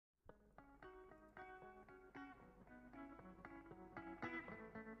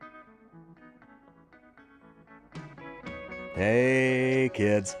Hey,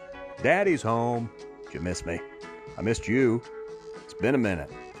 kids. Daddy's home. Did you miss me? I missed you. It's been a minute.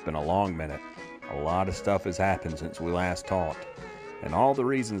 It's been a long minute. A lot of stuff has happened since we last talked. And all the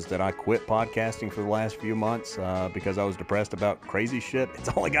reasons that I quit podcasting for the last few months because I was depressed about crazy shit, it's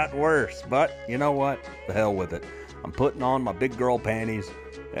only gotten worse. But you know what? The hell with it. I'm putting on my big girl panties.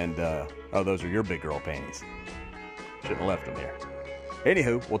 And, those are your big girl panties. Shouldn't have left them here.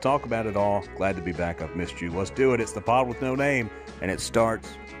 Anywho, we'll talk about it all. Glad to be back. I've missed you. Let's do it. It's the pod with no name, and it starts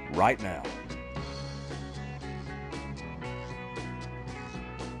right now.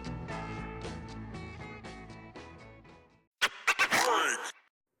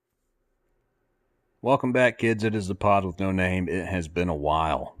 Welcome back, kids. It is the pod with no name. It has been a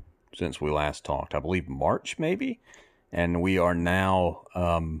while since we last talked. I believe March, maybe? And we are now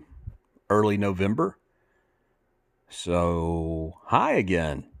early November. So, hi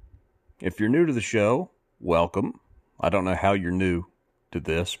again. If you're new to the show, welcome. I don't know how you're new to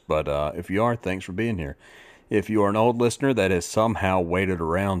this, but if you are, thanks for being here. If you are an old listener that has somehow waited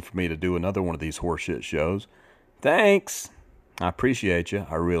around for me to do another one of these horseshit shows, thanks. I appreciate you.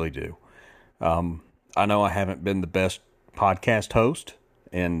 I really do. I know I haven't been the best podcast host,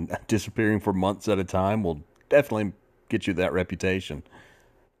 and disappearing for months at a time will definitely get you that reputation.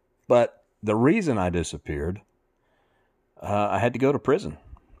 But the reason I disappeared, I had to go to prison.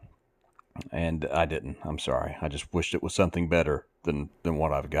 And I didn't. I'm sorry. I just wished it was something better than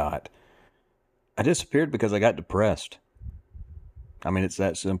what I've got. I disappeared because I got depressed. I mean, it's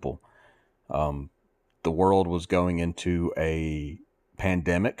that simple. The world was going into a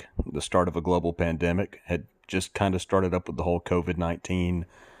pandemic. The start of a global pandemic had just kind of started up with the whole COVID-19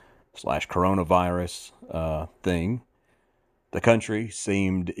 / coronavirus thing. The country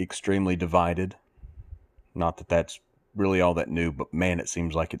seemed extremely divided. Not that that's really all that new, but man, it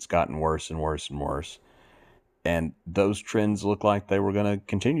seems like it's gotten worse and worse and worse. And those trends look like they were going to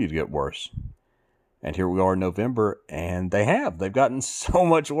continue to get worse. And here we are in November, and they've gotten so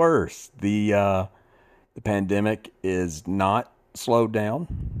much worse. The pandemic is not slowed down.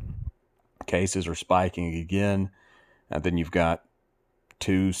 Cases are spiking again. And then you've got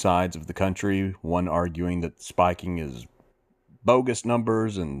two sides of the country, one arguing that spiking is bogus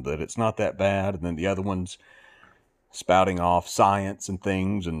numbers and that it's not that bad, and then the other one's spouting off science and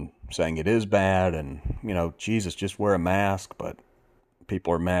things and saying it is bad and, Jesus, just wear a mask. But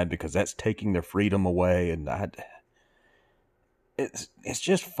people are mad because that's taking their freedom away. And it's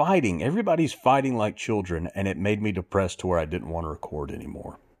just fighting. Everybody's fighting like children, and it made me depressed to where I didn't want to record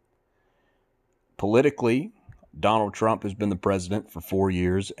anymore. Politically, Donald Trump has been the president for 4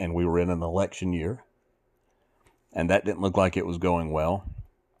 years, and we were in an election year. And that didn't look like it was going well.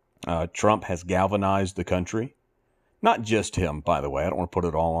 Trump has galvanized the country. Not just him, by the way. I don't want to put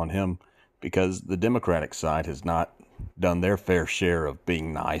it all on him, because the Democratic side has not done their fair share of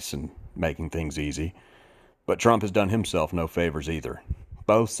being nice and making things easy. But Trump has done himself no favors either.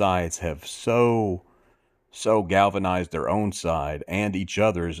 Both sides have so galvanized their own side and each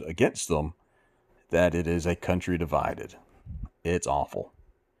other's against them that it is a country divided. It's awful.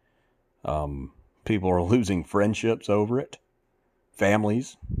 People are losing friendships over it.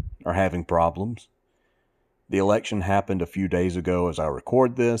 Families are having problems. The election happened a few days ago as I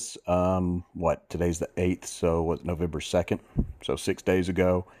record this. Today's the 8th, so November 2nd? So 6 days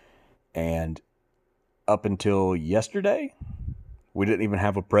ago. And up until yesterday, we didn't even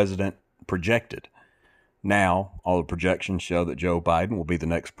have a president projected. Now, all the projections show that Joe Biden will be the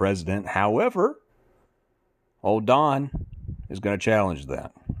next president. However, old Don is going to challenge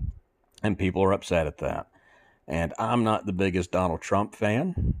that. And people are upset at that. And I'm not the biggest Donald Trump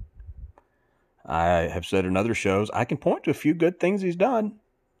fan. I have said in other shows, I can point to a few good things he's done.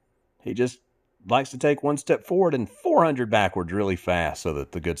 He just likes to take one step forward and 400 backwards really fast so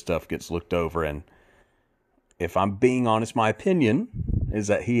that the good stuff gets looked over. And if I'm being honest, my opinion is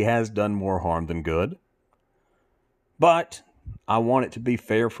that he has done more harm than good. But I want it to be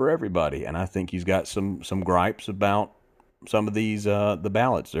fair for everybody. And I think he's got some gripes about some of these, the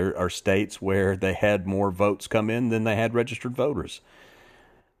ballots. There are states where they had more votes come in than they had registered voters.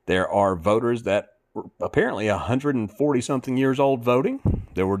 There are voters that were apparently 140-something years old voting.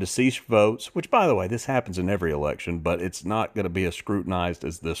 There were deceased votes, which, by the way, this happens in every election, but it's not going to be as scrutinized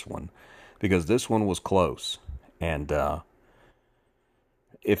as this one, because this one was close. And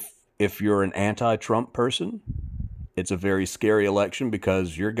if you're an anti-Trump person, it's a very scary election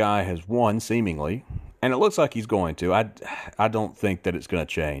because your guy has won, seemingly, and it looks like he's going to. I don't think that it's going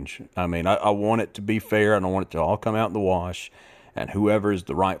to change. I mean, I want it to be fair, and I want it to all come out in the wash, and whoever is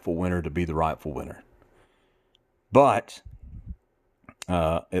the rightful winner to be the rightful winner. But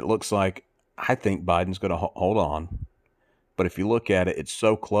it looks like I think Biden's going to hold on. But if you look at it, it's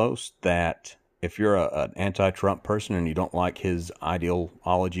so close that if you're an anti-Trump person and you don't like his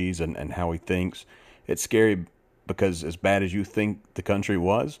ideologies and how he thinks, it's scary because as bad as you think the country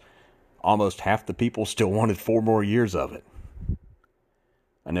was, almost half the people still wanted 4 more years of it.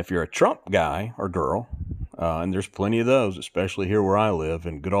 And if you're a Trump guy or girl, and there's plenty of those, especially here where I live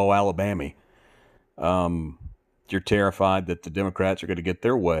in good old Alabama, you're terrified that the Democrats are going to get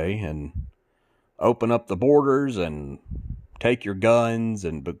their way and open up the borders and take your guns,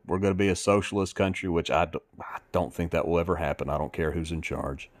 and we're going to be a socialist country, which I don't think that will ever happen. I don't care who's in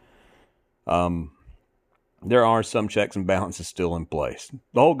charge. There are some checks and balances still in place.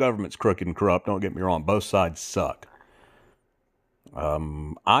 The whole government's crooked and corrupt. Don't get me wrong. Both sides suck. I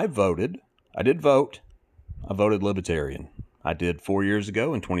did vote. I voted Libertarian. I did 4 years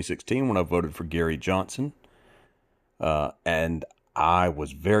ago in 2016 when I voted for Gary Johnson. And I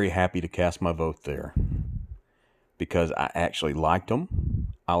was very happy to cast my vote there because I actually liked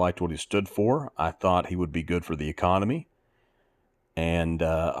him. I liked what he stood for. I thought he would be good for the economy. And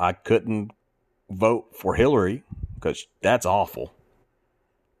I couldn't vote for Hillary because that's awful.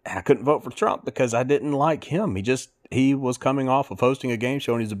 And I couldn't vote for Trump because I didn't like him. He was coming off of hosting a game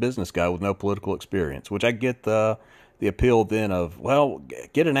show and he's a business guy with no political experience, which I get the appeal then of, well,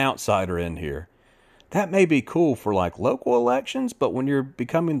 get an outsider in here. That may be cool for like local elections, but when you're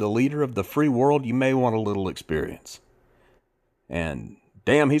becoming the leader of the free world, you may want a little experience. And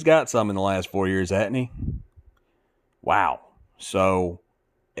damn, he's got some in the last 4 years, hasn't he? Wow. So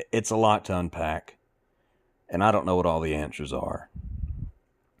it's a lot to unpack. And I don't know what all the answers are.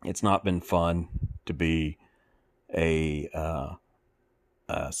 It's not been fun to be a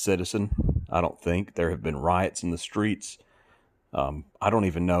citizen. I don't think. There have been riots in the streets. I don't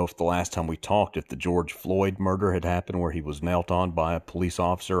even know if the last time we talked, if the George Floyd murder had happened where he was knelt on by a police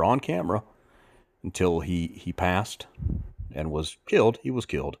officer on camera until he passed and was killed. He was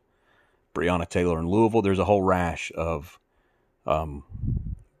killed. Breonna Taylor in Louisville. There's a whole rash of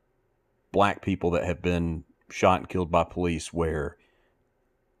black people that have been shot and killed by police where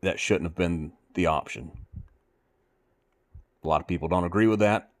that shouldn't have been the option. A lot of people don't agree with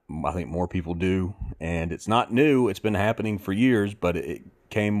that. I think more people do. And it's not new. It's been happening for years, but it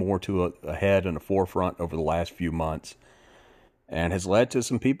came more to a head and a forefront over the last few months and has led to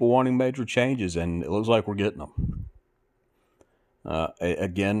some people wanting major changes, and it looks like we're getting them.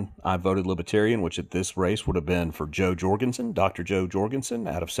 Again, I voted Libertarian, which at this race would have been for Jo Jorgensen, Dr. Jo Jorgensen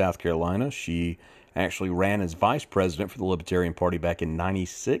out of South Carolina. She actually ran as vice president for the Libertarian Party back in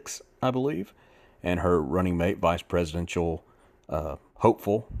 96, I believe. And her running mate, vice presidential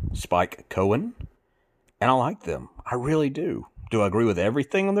hopeful, Spike Cohen. And I like them. I really do. Do I agree with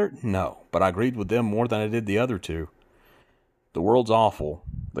everything on there? No. But I agreed with them more than I did the other two. The world's awful.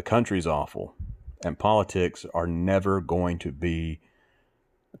 The country's awful. And politics are never going to be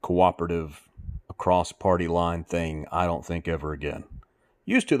a cooperative, across party line thing, I don't think, ever again.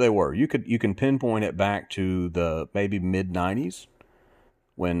 Used to they were. You can pinpoint it back to the maybe mid-90s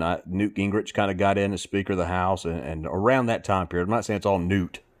when Newt Gingrich kind of got in as Speaker of the House, and around that time period. I'm not saying it's all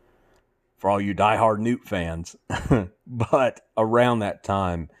Newt for all you diehard Newt fans, but around that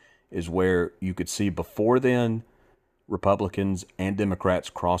time is where you could see before then Republicans and Democrats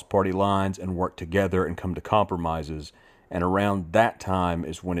cross party lines and work together and come to compromises. And around that time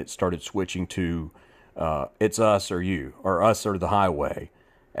is when it started switching to it's us or you, or us or the highway,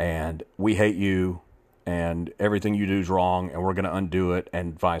 and we hate you, and everything you do is wrong, and we're going to undo it,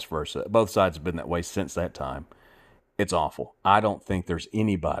 and vice versa. Both sides have been that way since that time. It's awful. I don't think there's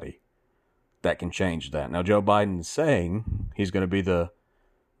anybody that can change that. Now, Joe Biden is saying he's going to be the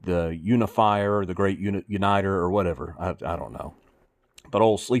unifier, the great uniter, or whatever. I don't know. But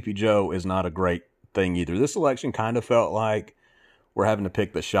old Sleepy Joe is not a great thing either. This election kind of felt like we're having to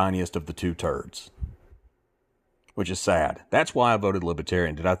pick the shiniest of the two turds, which is sad. That's why I voted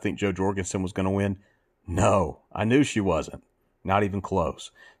Libertarian. Did I think Jo Jorgensen was going to win? No, I knew she wasn't. Not even close.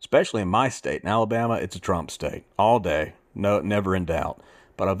 Especially in my state. In Alabama, it's a Trump state. All day. No, never in doubt.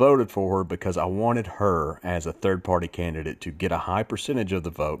 But I voted for her because I wanted her as a third-party candidate to get a high percentage of the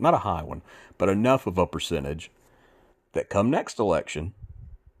vote. Not a high one, but enough of a percentage that come next election,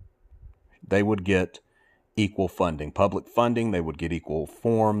 they would get equal funding. Public funding, they would get equal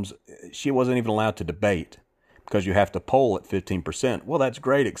forms. She wasn't even allowed to debate because you have to poll at 15%. Well, that's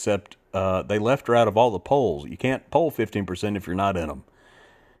great, except they left her out of all the polls. You can't poll 15% if you're not in them.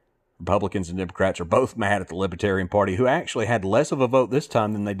 Republicans and Democrats are both mad at the Libertarian Party, who actually had less of a vote this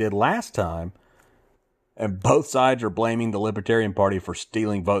time than they did last time. And both sides are blaming the Libertarian Party for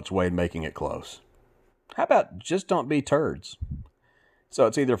stealing votes away and making it close. How about just don't be turds? So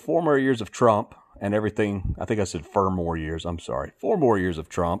it's either 4 more years of Trump and everything. I think I said 4 more years. I'm sorry. 4 more years of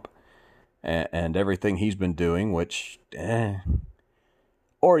Trump and everything he's been doing, which,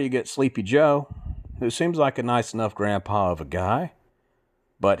 Or you get Sleepy Joe, who seems like a nice enough grandpa of a guy,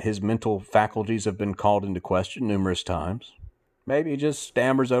 but his mental faculties have been called into question numerous times. Maybe he just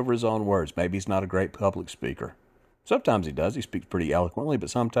stammers over his own words. Maybe he's not a great public speaker. Sometimes he does. He speaks pretty eloquently, but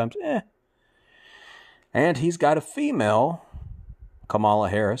sometimes, And he's got a female, Kamala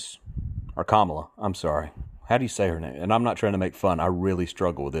Harris, or Kamala, I'm sorry. How do you say her name? And I'm not trying to make fun. I really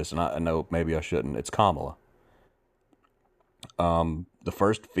struggle with this, and I know maybe I shouldn't. It's Kamala. The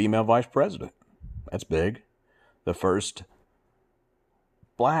first female vice president. That's big. The first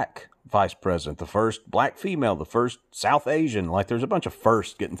black vice president. The first black female. The first South Asian. Like, there's a bunch of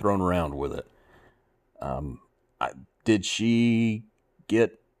firsts getting thrown around with it. Did she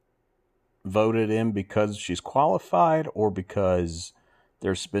get voted in because she's qualified, or because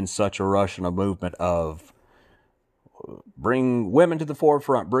there's been such a rush and a movement of bring women to the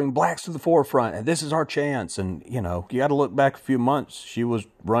forefront, bring blacks to the forefront, and this is our chance? And, you got to look back a few months. She was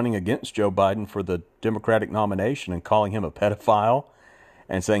running against Joe Biden for the Democratic nomination and calling him a pedophile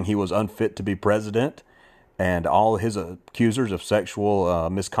and saying he was unfit to be president, and all his accusers of sexual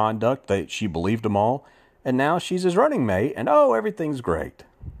misconduct, she believed them all. And now she's his running mate, and everything's great.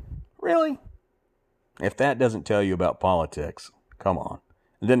 Really? If that doesn't tell you about politics, come on.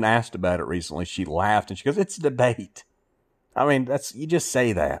 And then asked about it recently, she laughed and she goes, "It's a debate." I mean, you just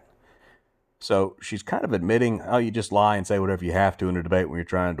say that. So she's kind of admitting, you just lie and say whatever you have to in a debate when you're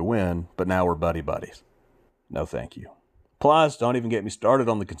trying to win, but now we're buddies. No, thank you. Plus, don't even get me started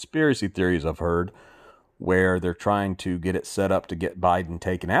on the conspiracy theories I've heard, where they're trying to get it set up to get Biden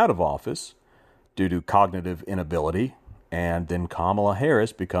taken out of office due to cognitive inability, and then Kamala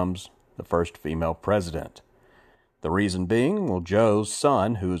Harris becomes the first female president. The reason being, Joe's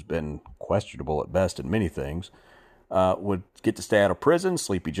son, who's been questionable at best in many things, would get to stay out of prison.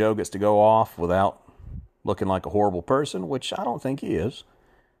 Sleepy Joe gets to go off without looking like a horrible person, which I don't think he is.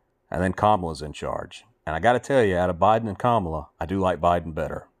 And then Kamala's in charge. And I got to tell you, out of Biden and Kamala, I do like Biden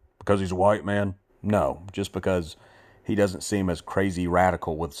better. Because he's a white man? No, just because he doesn't seem as crazy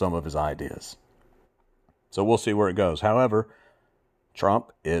radical with some of his ideas. So we'll see where it goes. However,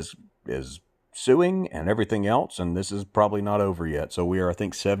 Trump is suing and everything else, and this is probably not over yet. So we are, I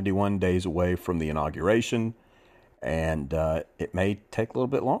think, 71 days away from the inauguration, and it may take a little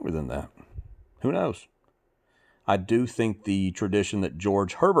bit longer than that. Who knows? I do think the tradition that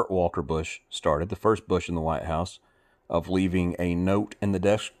George Herbert Walker Bush started, the first Bush in the White House, of leaving a note in the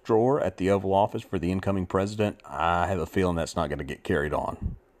desk drawer at the Oval Office for the incoming president, I have a feeling that's not going to get carried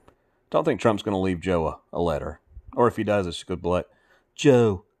on. Don't think Trump's going to leave Joe a letter. Or if he does, it's going to be like,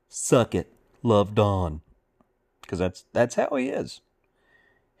 "Joe, suck it. Love, Dawn." Because that's how he is.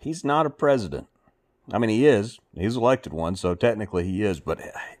 He's not a president. I mean, he is. He's elected one, so technically he is, but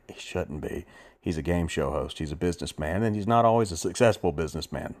he shouldn't be. He's a game show host. He's a businessman, and he's not always a successful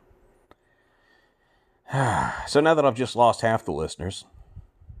businessman. So now that I've just lost half the listeners,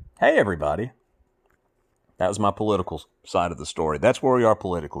 hey, everybody. That was my political side of the story. That's where we are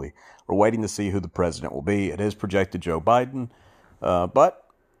politically. We're waiting to see who the president will be. It is projected Joe Biden, but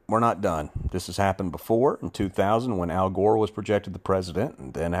we're not done. This has happened before in 2000 when Al Gore was projected the president,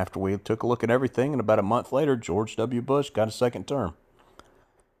 and then after we took a look at everything, and about a month later, George W. Bush got a second term.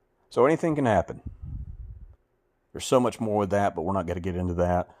 So anything can happen. There's so much more with that, but we're not going to get into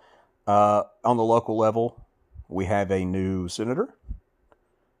that. On the local level, we have a new senator,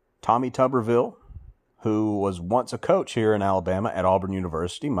 Tommy Tuberville, who was once a coach here in Alabama at Auburn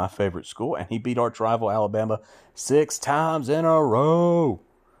University, my favorite school, and he beat arch rival Alabama 6 times in a row.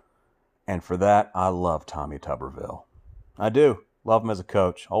 And for that, I love Tommy Tuberville. I do. Love him as a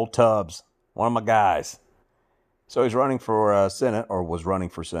coach. Old Tubbs, one of my guys. So he's running for Senate, or was running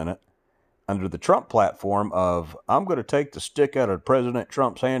for Senate, under the Trump platform of, "I'm going to take the stick out of President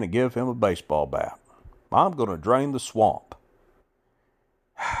Trump's hand and give him a baseball bat. I'm going to drain the swamp."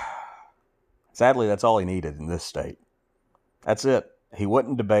 Sadly, that's all he needed in this state. That's it. He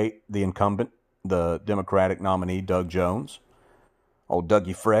wouldn't debate the incumbent, the Democratic nominee, Doug Jones. Old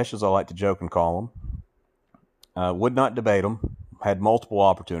Dougie Fresh, as I like to joke and call him. Would not debate him. Had multiple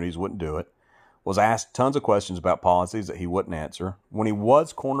opportunities, wouldn't do it. Was asked tons of questions about policies that he wouldn't answer. When he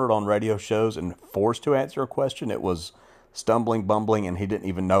was cornered on radio shows and forced to answer a question, it was stumbling, bumbling, and he didn't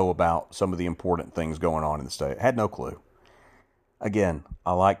even know about some of the important things going on in the state. Had no clue. Again,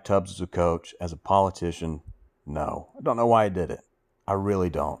 I like Tubbs as a coach. As a politician, no. I don't know why he did it. I really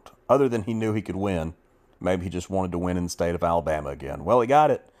don't. Other than he knew he could win. Maybe he just wanted to win in the state of Alabama again. Well, he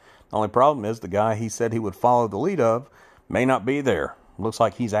got it. The only problem is the guy he said he would follow the lead of may not be there Looks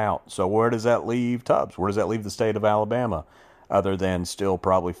like he's out. So where does that leave Tubbs? Where does that leave the state of Alabama, other than still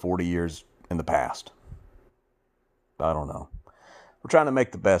probably 40 years in the past? I don't know. We're trying to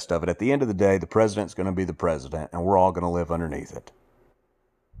make the best of it. At the end of the day, the president's going to be the president, and we're all going to live underneath it.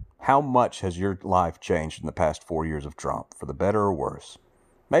 How much has your life changed in the past 4 years of Trump, for the better or worse?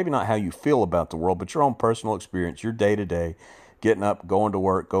 Maybe not how you feel about the world, but your own personal experience, your day-to-day, getting up, going to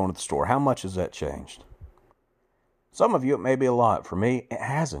work, going to the store. How much has that changed? Some of you, it may be a lot. For me, it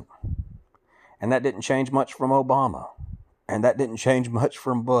hasn't. And that didn't change much from Obama. And that didn't change much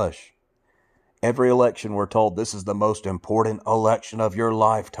from Bush. Every election, we're told this is the most important election of your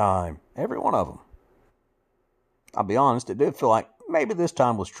lifetime. Every one of them. I'll be honest, it did feel like maybe this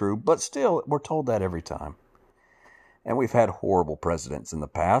time was true, but still, we're told that every time. And we've had horrible presidents in the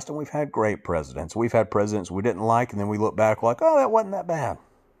past, and we've had great presidents. We've had presidents we didn't like, and then we look back like, oh, that wasn't that bad.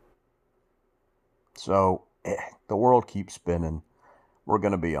 So, the world keeps spinning. We're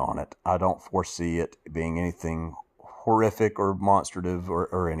going to be on it. I don't foresee it being anything horrific or monstrative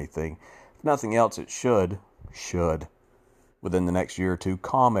or anything. If nothing else, it should, within the next year or two,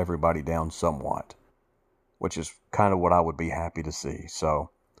 calm everybody down somewhat, which is kind of what I would be happy to see.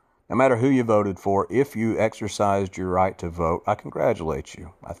 So, no matter who you voted for, if you exercised your right to vote, I congratulate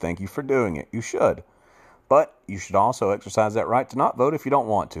you. I thank you for doing it. You should. But you should also exercise that right to not vote if you don't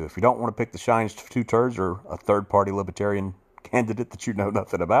want to. If you don't want to pick the shiny two turds or a third-party libertarian candidate that you know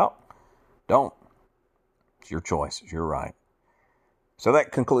nothing about, don't. It's your choice. It's your right. So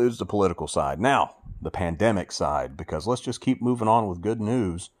that concludes the political side. Now, the pandemic side, because let's just keep moving on with good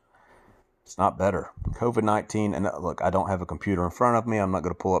news. It's not better. COVID-19, and look, I don't have a computer in front of me. I'm not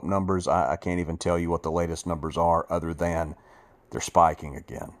going to pull up numbers. I can't even tell you what the latest numbers are other than they're spiking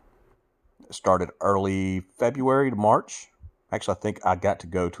again. It started early February to March. Actually, I think I got to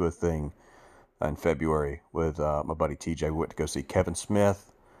go to a thing in February with my buddy TJ. We went to go see Kevin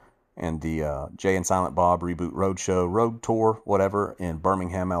Smith and the Jay and Silent Bob Reboot Roadshow Road Tour, whatever, in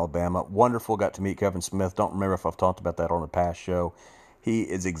Birmingham, Alabama. Wonderful. Got to meet Kevin Smith. Don't remember if I've talked about that on a past show. He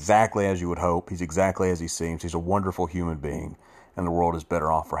is exactly as you would hope. He's exactly as he seems. He's a wonderful human being, and the world is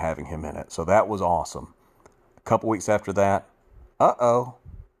better off for having him in it. So that was awesome. A couple weeks after that,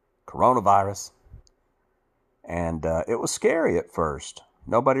 coronavirus. And it was scary at first.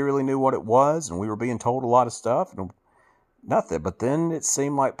 Nobody really knew what it was, and we were being told a lot of stuff. And nothing. But then it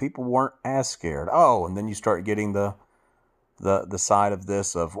seemed like people weren't as scared. Oh, and then you start getting the side of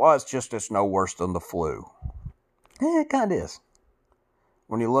this of, well, it's no worse than the flu. It kind of is.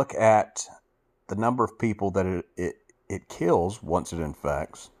 When you look at the number of people that it kills once it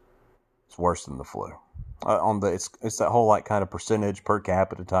infects, it's worse than the flu. It's that whole like kind of percentage per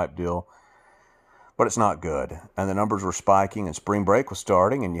capita type deal, but it's not good. And the numbers were spiking, and spring break was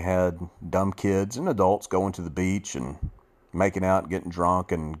starting, and you had dumb kids and adults going to the beach and making out, and getting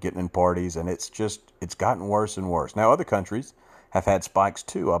drunk, and getting in parties, and it's gotten worse and worse. Now other countries have had spikes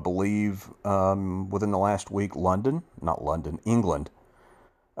too. I believe within the last week, England.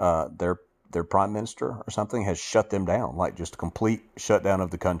 Their prime minister or something has shut them down, like just a complete shutdown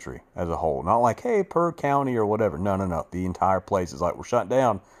of the country as a whole. Not like, hey, per county or whatever. No. The entire place is like, we're shut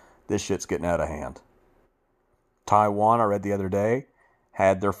down. This shit's getting out of hand. Taiwan, I read the other day,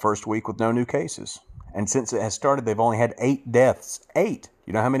 had their first week with no new cases. And since it has started, they've only had 8 deaths. 8.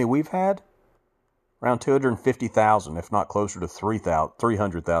 You know how many we've had? Around 250,000, if not closer to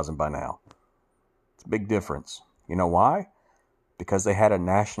 300,000 by now. It's a big difference. You know why? Because they had a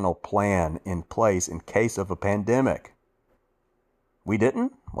national plan in place in case of a pandemic. We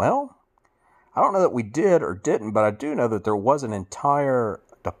didn't? Well, I don't know that we did or didn't, but I do know that there was an entire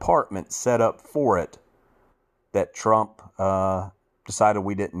department set up for it that Trump decided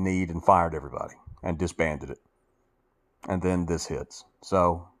we didn't need and fired everybody and disbanded it. And then this hits.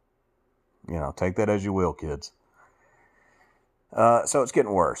 So, take that as you will, kids. So it's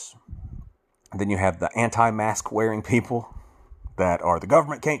getting worse. And then you have the anti-mask wearing people that are, the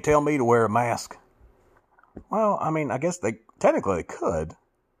government can't tell me to wear a mask. Well, I mean, I guess they could,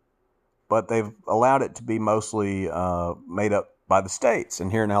 but they've allowed it to be mostly made up by the states.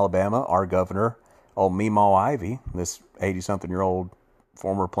 And here in Alabama, our governor, old Meemaw Ivy, this 80-something-year-old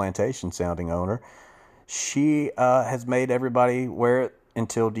former plantation-sounding owner, she has made everybody wear it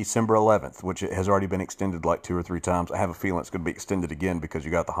until December 11th, which it has already been extended like 2 or 3 times. I have a feeling it's going to be extended again because you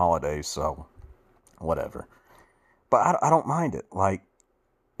got the holidays, so whatever. But I don't mind it. Like,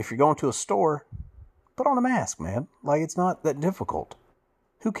 if you're going to a store, put on a mask, man. Like, it's not that difficult.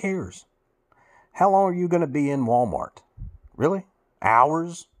 Who cares? How long are you going to be in Walmart? Really?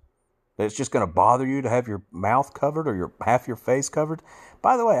 Hours? That it's just going to bother you to have your mouth covered or half your face covered?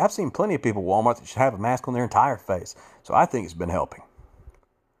 By the way, I've seen plenty of people at Walmart that should have a mask on their entire face. So I think it's been helping.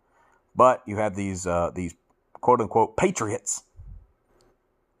 But you have these quote-unquote patriots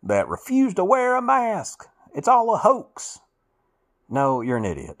that refuse to wear a mask. It's all a hoax. No, you're an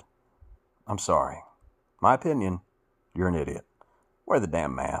idiot. I'm sorry. My opinion, you're an idiot. Wear the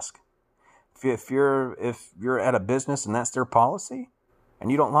damn mask. If you're at a business and that's their policy and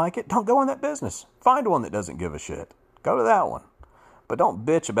you don't like it, don't go in that business. Find one that doesn't give a shit. Go to that one. But don't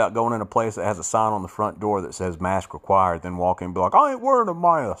bitch about going in a place that has a sign on the front door that says mask required, then walk in and be like, I ain't wearing a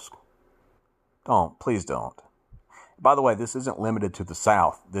mask. Don't. Please don't. By the way, this isn't limited to the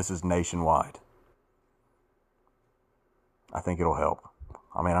South. This is nationwide. I think it'll help.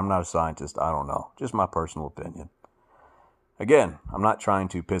 I mean, I'm not a scientist. I don't know. Just my personal opinion. Again, I'm not trying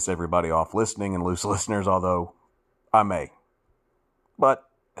to piss everybody off listening and loose listeners, although I may. But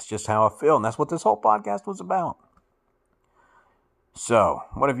that's just how I feel, and that's what this whole podcast was about. So,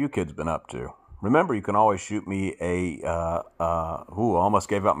 what have you kids been up to? Remember, you can always shoot me I almost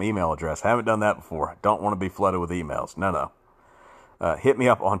gave out my email address. Haven't done that before. Don't want to be flooded with emails. No. Hit me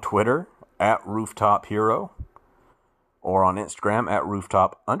up on Twitter, @RooftopHero, or on Instagram,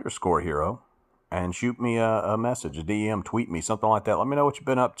 @rooftop_hero, and shoot me a message, a DM, tweet me, something like that. Let me know what you've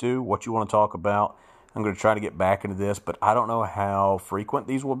been up to, what you want to talk about. I'm going to try to get back into this, but I don't know how frequent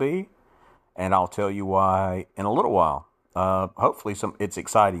these will be, and I'll tell you why in a little while. Hopefully it's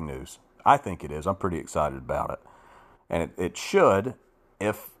exciting news. I think it is. I'm pretty excited about it. And it should,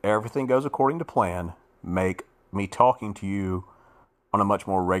 if everything goes according to plan, make me talking to you on a much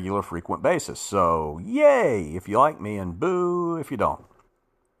more regular, frequent basis. So, yay if you like me, and boo if you don't.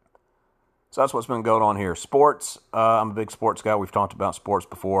 So that's what's been going on here. Sports. I'm a big sports guy. We've talked about sports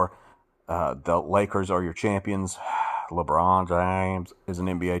before. The Lakers are your champions. LeBron James is an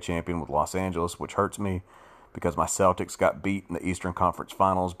NBA champion with Los Angeles, which hurts me because my Celtics got beat in the Eastern Conference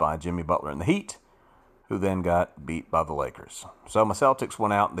Finals by Jimmy Butler and the Heat, who then got beat by the Lakers. So my Celtics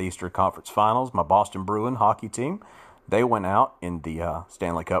went out in the Eastern Conference Finals. My Boston Bruins hockey team, they went out in the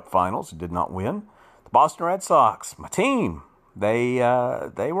Stanley Cup Finals and did not win. The Boston Red Sox, my team, they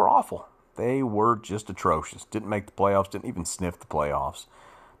were awful. They were just atrocious. Didn't make the playoffs, didn't even sniff the playoffs.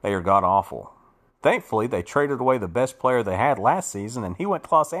 They are god-awful. Thankfully, they traded away the best player they had last season, and he went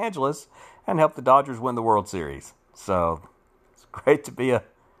to Los Angeles and helped the Dodgers win the World Series. So it's great to be a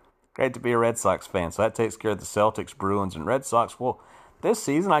Red Sox fan. So that takes care of the Celtics, Bruins, and Red Sox. Well, this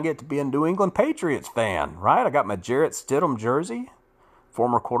season I get to be a New England Patriots fan, right? I got my Jarrett Stidham jersey,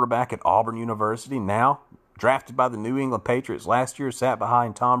 former quarterback at Auburn University, now drafted by the New England Patriots last year, sat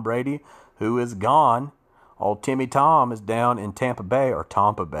behind Tom Brady, who is gone. Old Timmy Tom is down in Tampa Bay.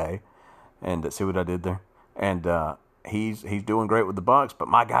 And see what I did there? And he's doing great with the Bucs, but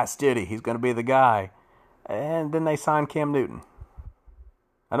my guy Stiddy, he's going to be the guy. And then they signed Cam Newton,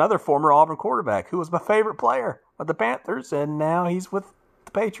 another former Auburn quarterback who was my favorite player with the Panthers, and now he's with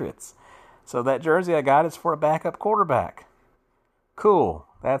the Patriots. So that jersey I got is for a backup quarterback. Cool.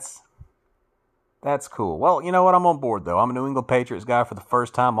 That's cool. Well, you know what? I'm on board, though. I'm a New England Patriots guy for the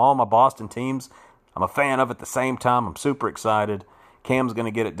first time. All my Boston teams, I'm a fan of at the same time. I'm super excited. Cam's going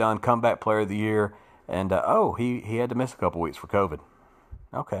to get it done. Comeback player of the year. And, he had to miss a couple weeks for COVID.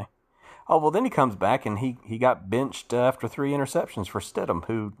 Okay. Oh, well, then he comes back and he got benched after 3 interceptions for Stidham,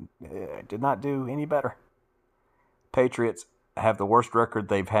 who did not do any better. Patriots have the worst record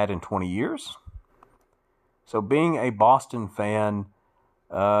they've had in 20 years. So being a Boston fan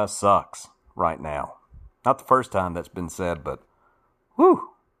sucks right now. Not the first time that's been said, but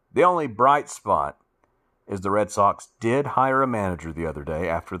whew. The only bright spot is the Red Sox did hire a manager the other day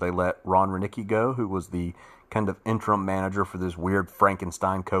after they let Ron Renicky go, who was the kind of interim manager for this weird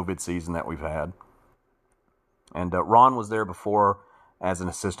Frankenstein COVID season that we've had. And Ron was there before as an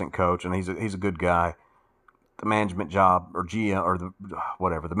assistant coach, and he's a good guy. The management job, or GM, or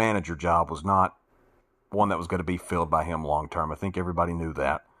the manager job was not one that was going to be filled by him long term. I think everybody knew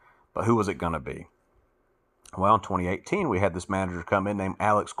that. But who was it going to be? Well, in 2018, we had this manager come in named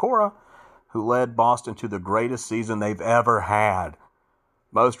Alex Cora, who led Boston to the greatest season they've ever had.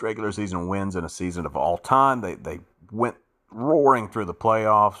 Most regular season wins in a season of all time. They went roaring through the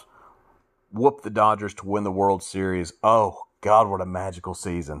playoffs, whooped the Dodgers to win the World Series. Oh, God, what a magical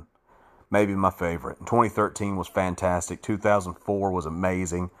season. Maybe my favorite. 2013 was fantastic. 2004 was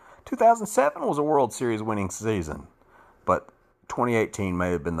amazing. 2007 was a World Series winning season. But 2018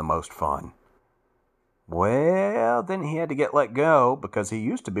 may have been the most fun. Well, then he had to get let go because he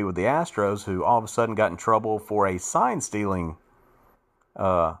used to be with the Astros, who all of a sudden got in trouble for a sign-stealing,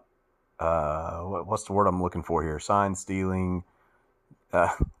 what's the word I'm looking for here? Sign-stealing,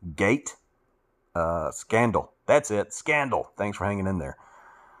 scandal. That's it, scandal. Thanks for hanging in there.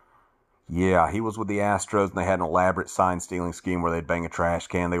 Yeah, he was with the Astros, and they had an elaborate sign-stealing scheme where they'd bang a trash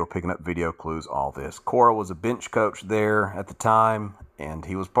can. They were picking up video clues, all this. Cora was a bench coach there at the time, and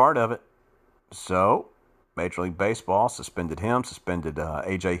he was part of it. So, Major League Baseball suspended him, suspended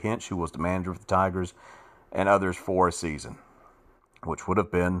A.J. Hinch, who was the manager of the Tigers, and others for a season, which would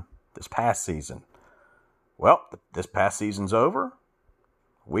have been this past season. Well, this past season's over.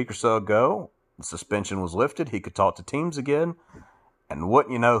 A week or so ago, the suspension was lifted. He could talk to teams again. And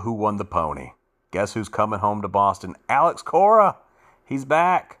wouldn't you know who won the pony? Guess who's coming home to Boston? Alex Cora. He's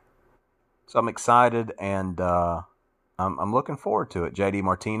back. So I'm excited, and I'm looking forward to it. J.D.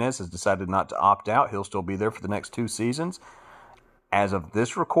 Martinez has decided not to opt out. He'll still be there for the next 2 seasons. As of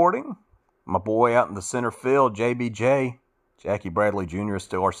this recording, my boy out in the center field, JBJ, Jackie Bradley Jr. is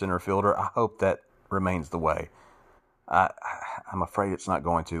still our center fielder. I hope that remains the way. I'm afraid it's not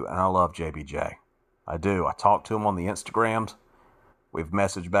going to, and I love JBJ. I do. I talk to him on the Instagrams. We've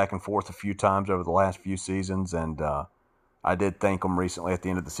messaged back and forth a few times over the last few seasons, and I did thank him recently at the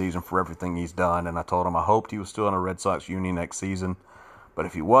end of the season for everything he's done, and I told him I hoped he was still in a Red Sox uni next season, but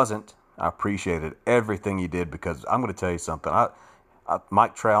if he wasn't, I appreciated everything he did, because I'm going to tell you something.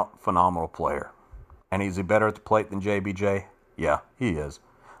 Mike Trout, phenomenal player. And is he better at the plate than JBJ? Yeah, he is.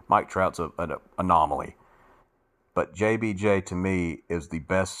 Mike Trout's an anomaly. But JBJ, to me, is the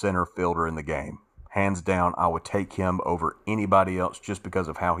best center fielder in the game. Hands down, I would take him over anybody else just because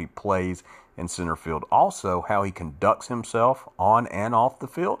of how he plays in center field. Also, how he conducts himself on and off the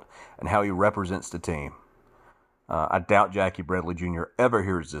field, and how he represents the team. I doubt Jackie Bradley Jr. ever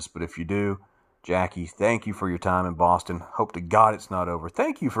hears this, but if you do, Jackie, thank you for your time in Boston. Hope to God it's not over.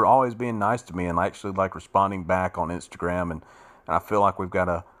 Thank you for always being nice to me and actually responding back on Instagram. And I feel like we've got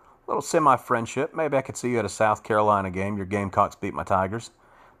a little semi-friendship. Maybe I could see you at a South Carolina game. Your Gamecocks beat my Tigers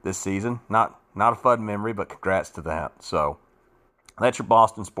this season. Not a fun memory, but congrats to that. So that's your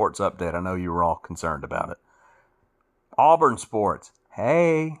Boston sports update. I know you were all concerned about it. Auburn sports.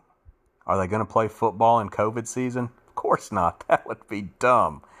 Hey, are they going to play football in COVID season? Of course not. That would be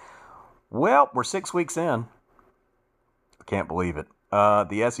dumb. Well, we're 6 weeks in. I can't believe it.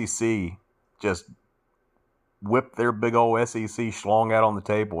 The SEC just whipped their big old SEC schlong out on the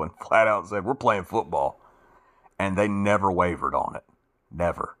table and flat out said, we're playing football. And they never wavered on it.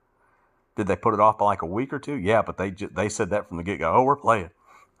 Never. Did they put it off by a week or two? Yeah, but they said that from the get-go. Oh, we're playing.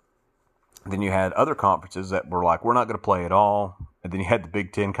 Then you had other conferences that were like, we're not going to play at all. And then you had the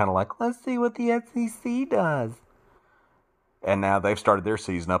Big Ten kind of like, let's see what the SEC does. And now they've started their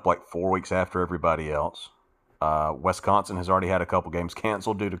season up 4 weeks after everybody else. Wisconsin has already had a couple games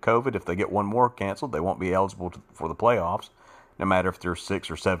canceled due to COVID. If they get one more canceled, they won't be eligible for the playoffs, no matter if they're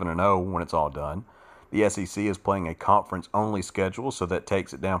 6 or 7-0 when it's all done. The SEC is playing a conference-only schedule, so that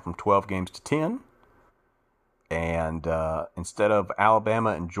takes it down from 12 games to 10. And instead of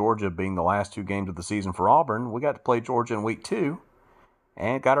Alabama and Georgia being the last 2 games of the season for Auburn, we got to play Georgia in week 2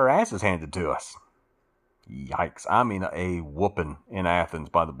 and got our asses handed to us. Yikes. I mean, a whooping in Athens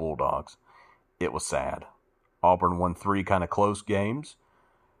by the Bulldogs. It was sad. Auburn won 3 kind of close games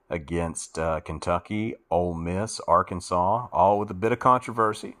against Kentucky, Ole Miss, Arkansas, all with a bit of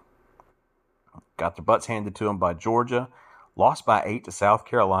controversy. Got their butts handed to them by Georgia. Lost by 8 to South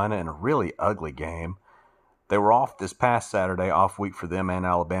Carolina in a really ugly game. They were off this past Saturday, off week for them and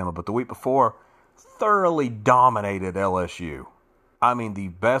Alabama, but the week before, thoroughly dominated LSU. I mean, the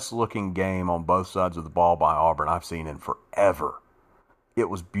best-looking game on both sides of the ball by Auburn I've seen in forever. It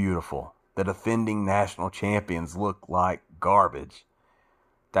was beautiful. The defending national champions looked like garbage.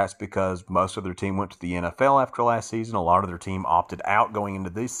 That's because most of their team went to the NFL after last season. A lot of their team opted out going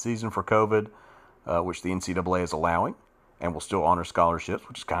into this season for COVID, which the NCAA is allowing, and will still honor scholarships,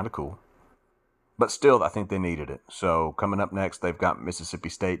 which is kind of cool. But still, I think they needed it. So coming up next, they've got Mississippi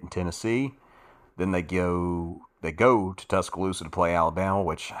State and Tennessee. Then they go to Tuscaloosa to play Alabama,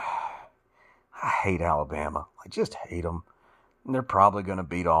 which I hate Alabama. I just hate them. And they're probably going to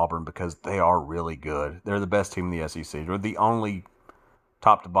beat Auburn because they are really good. They're the best team in the SEC. They're the only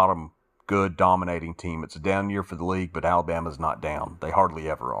top to bottom good dominating team. It's a down year for the league, but Alabama's not down. They hardly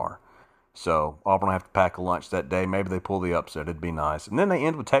ever are. So Auburn will have to pack a lunch that day. Maybe they pull the upset. It'd be nice. And then they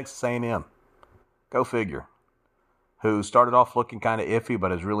end with Texas A&M. Go figure. Who started off looking kind of iffy,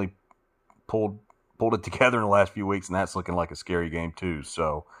 but has really pulled it together in the last few weeks, and that's looking like a scary game too.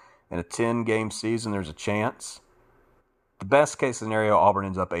 So in a 10-game season, there's a chance. The best case scenario, Auburn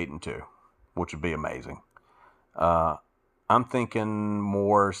ends up 8-2, which would be amazing. I'm thinking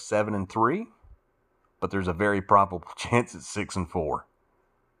more 7-3, but there's a very probable chance it's 6-4.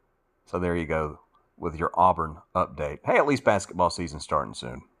 So there you go with your Auburn update. Hey, at least basketball season's starting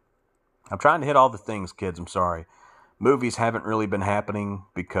soon. I'm trying to hit all the things, kids. I'm sorry. Movies haven't really been happening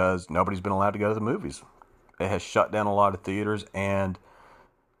because nobody's been allowed to go to the movies. It has shut down a lot of theaters, and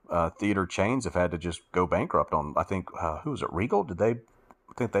theater chains have had to just go bankrupt on, I think, who was it, Regal? Did they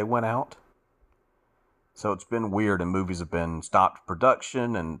think they went out? So it's been weird, and movies have been stopped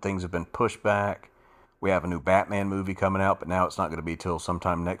production, and things have been pushed back. We have a new Batman movie coming out, but now it's not going to be till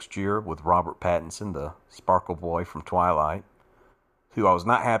sometime next year with Robert Pattinson, the Sparkle Boy from Twilight, who I was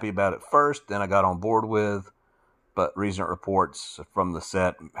not happy about at first, then I got on board with, but recent reports from the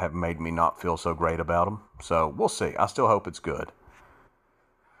set have made me not feel so great about him. So we'll see. I still hope it's good.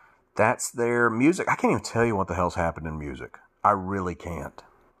 That's their music. I can't even tell you what the hell's happened in music. I really can't.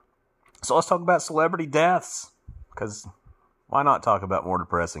 So let's talk about celebrity deaths, because why not talk about more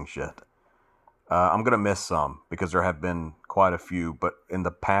depressing shit? I'm going to miss some, because there have been quite a few, but in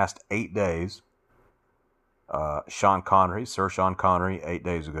the past 8 days, Sean Connery, Sir Sean Connery, 8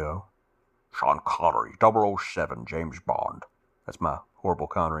 days ago. Sean Connery, 007, James Bond. That's my horrible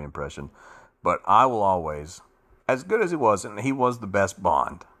Connery impression. But I will always, as good as he was, and he was the best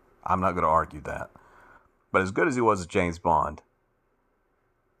Bond, I'm not going to argue that, but as good as he was as James Bond,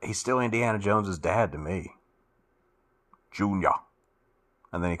 he's still Indiana Jones's dad to me. Junior.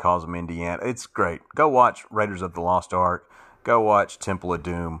 And then he calls him Indiana. It's great. Go watch Raiders of the Lost Ark. Go watch Temple of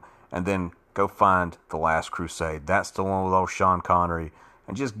Doom. And then go find The Last Crusade. That's the one with old Sean Connery.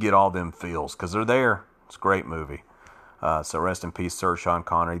 And just get all them feels, because they're there. It's a great movie. So rest in peace, Sir Sean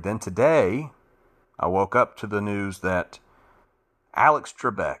Connery. Then today, I woke up to the news that Alex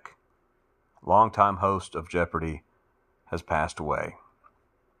Trebek, longtime host of Jeopardy, has passed away.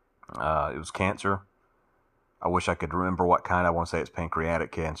 It was cancer. I wish I could remember what kind. I want to say it's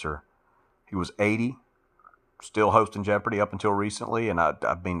pancreatic cancer. He was 80, still hosting Jeopardy up until recently, and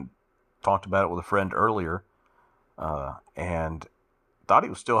I've been talked about it with a friend earlier, and thought he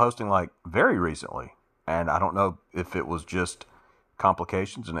was still hosting like very recently. And I don't know if it was just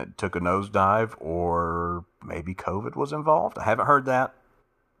complications and it took a nosedive, or maybe COVID was involved. I haven't heard that,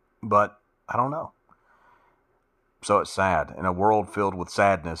 but I don't know. So it's sad. In a world filled with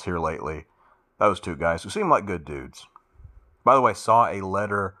sadness here lately, those two guys who seem like good dudes. By the way, saw a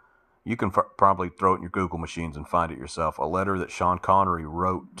letter. You can probably throw it in your Google machines and find it yourself. A letter that Sean Connery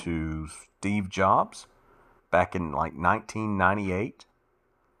wrote to Steve Jobs back in like 1998.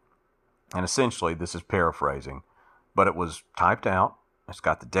 And essentially, this is paraphrasing, but it was typed out. It's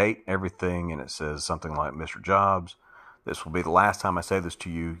got the date, everything, and it says something like, Mr. Jobs, this will be the last time I say this to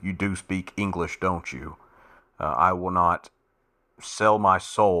you. You do speak English, don't you? I will not sell my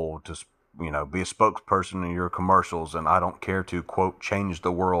soul to, be a spokesperson in your commercials, and I don't care to, quote, change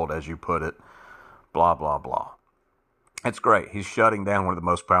the world, as you put it, blah, blah, blah. It's great. He's shutting down one of the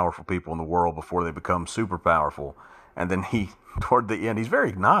most powerful people in the world before they become super powerful. And then toward the end, he's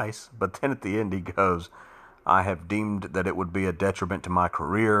very nice, but then at the end he goes, I have deemed that it would be a detriment to my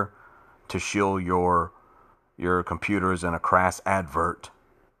career to shield your computers in a crass advert.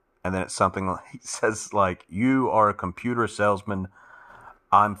 And then it's something he says like, you are a computer salesman.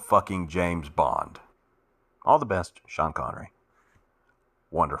 I'm fucking James Bond. All the best, Sean Connery.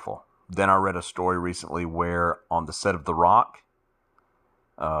 Wonderful. Then I read a story recently where on the set of The Rock,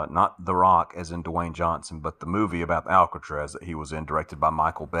 not The Rock as in Dwayne Johnson, but the movie about Alcatraz that he was in, directed by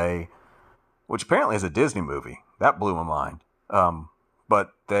Michael Bay, which apparently is a Disney movie. That blew my mind.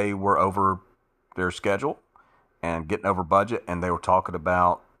 But they were over their schedule and getting over budget, and they were talking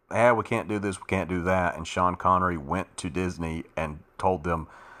about, we can't do this, we can't do that. And Sean Connery went to Disney and told them,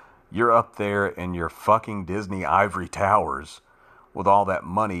 you're up there in your fucking Disney ivory towers with all that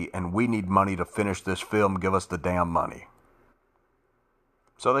money, and we need money to finish this film. Give us the damn money.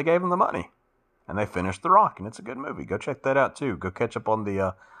 So they gave him the money, and they finished The Rock, and it's a good movie. Go check that out, too. Go catch up on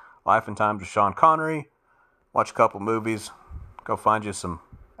the Life and Times of Sean Connery. Watch a couple movies. Go find you some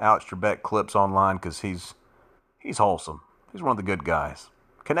Alex Trebek clips online, because he's wholesome. He's one of the good guys.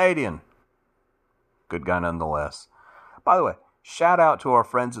 Canadian. Good guy nonetheless. By the way, shout out to our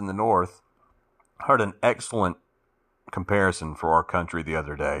friends in the North. Heard an excellent comparison for our country the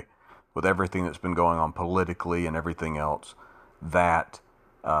other day with everything that's been going on politically and everything else, that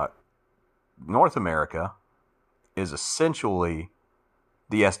North America is essentially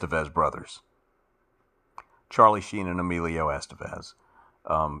the Estevez brothers. Charlie Sheen and Emilio Estevez.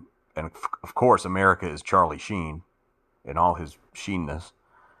 And of course, America is Charlie Sheen in all his sheenness.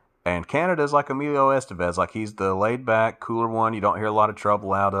 And Canada is like Emilio Estevez, like he's the laid-back, cooler one you don't hear a lot of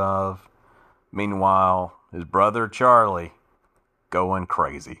trouble out of. Meanwhile, his brother Charlie going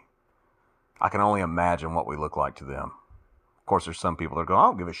crazy. I can only imagine what we look like to them. Of course, there's some people that go, I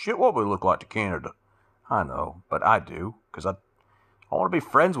don't give a shit what we look like to Canada. I know, but I do, because I I want to be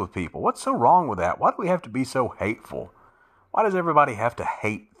friends with people. What's so wrong with that? Why do we have to be so hateful? Why does everybody have to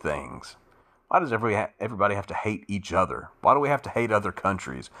hate things? Why does everybody have to hate each other? Why do we have to hate other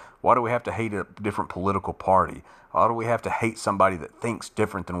countries? Why do we have to hate a different political party? Why do we have to hate somebody that thinks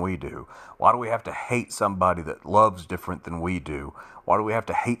different than we do? Why do we have to hate somebody that loves different than we do? Why do we have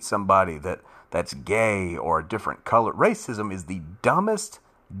to hate somebody that's gay or a different color? Racism is the dumbest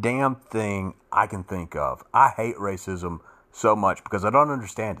damn thing I can think of. I hate racism so much because I don't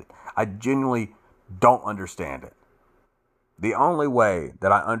understand it. I genuinely don't understand it. The only way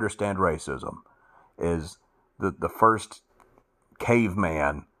that I understand racism is the first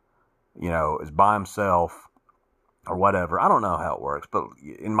caveman, is by himself or whatever. I don't know how it works, but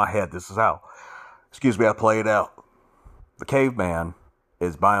in my head, this is how, I play it out. The caveman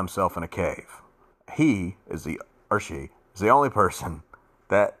is by himself in a cave. She is the only person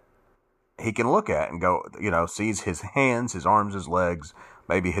that he can look at and go, sees his hands, his arms, his legs,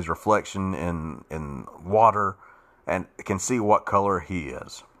 maybe his reflection in water, and can see what color he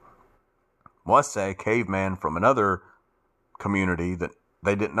is. Well, let's say a caveman from another community that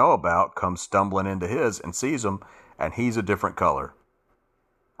they didn't know about comes stumbling into his and sees him, and he's a different color.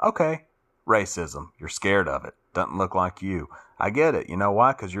 Okay, racism. You're scared of it. Doesn't look like you. I get it. You know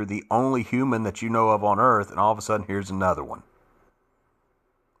why? Because you're the only human that you know of on Earth, and all of a sudden here's another one.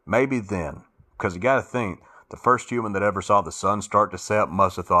 Maybe then, because you got to think, the first human that ever saw the sun start to set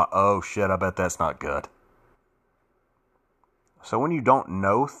must have thought, oh shit, I bet that's not good. So when you don't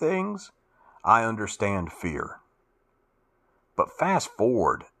know things, I understand fear. But fast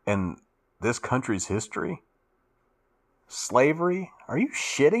forward in this country's history, slavery, are you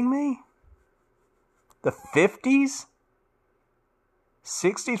shitting me? The 50s?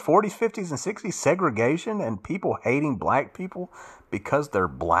 60s, 40s, 50s, and 60s, segregation and people hating black people because they're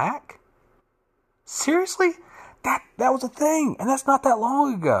black? Seriously? That was a thing, and that's not that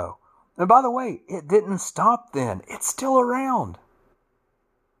long ago. And by the way, it didn't stop then. It's still around.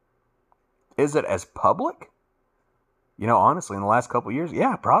 Is it as public? Honestly, in the last couple of years,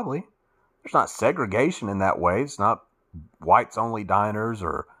 yeah, probably. There's not segregation in that way. It's not whites-only diners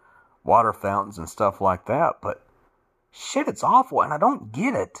or water fountains and stuff like that. But shit, it's awful, and I don't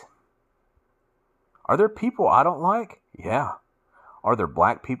get it. Are there people I don't like? Yeah. Are there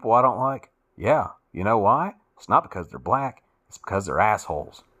black people I don't like? Yeah. You know why? It's not because they're black. It's because they're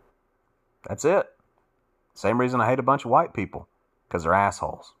assholes. That's it. Same reason I hate a bunch of white people. Because they're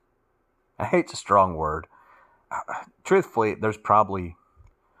assholes. I hate's a strong word. Truthfully, there's probably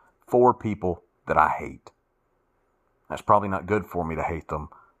 4 people that I hate. That's probably not good for me to hate them,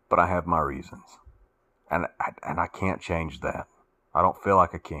 but I have my reasons. And I can't change that. I don't feel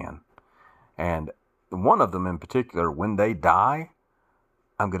like I can. And one of them in particular, when they die,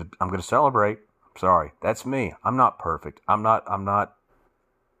 I'm gonna celebrate. Sorry, that's me. I'm not perfect. I'm not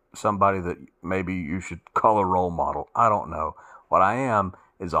somebody that maybe you should call a role model. I don't know. What I am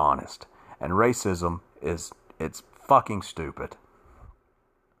is honest. And racism it's fucking stupid.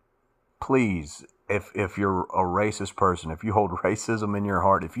 Please, if you're a racist person, if you hold racism in your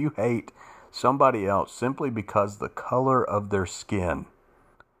heart, if you hate somebody else simply because the color of their skin,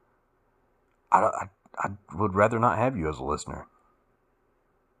 I would rather not have you as a listener.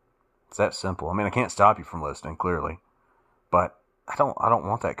 It's that simple. I mean, I can't stop you from listening, clearly, but I don't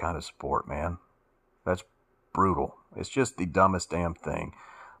want that kind of support, man. That's brutal. It's just the dumbest damn thing.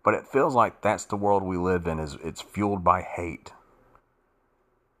 But it feels like that's the world we live in. It's fueled by hate.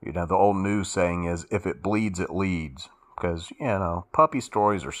 The old news saying is, if it bleeds, it leads. Because, puppy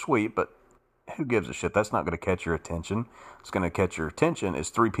stories are sweet, but who gives a shit? That's not going to catch your attention. What's going to catch your attention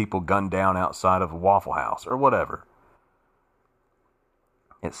is 3 people gunned down outside of a Waffle House or whatever.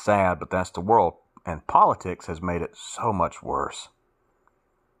 It's sad, but that's the world. And politics has made it so much worse.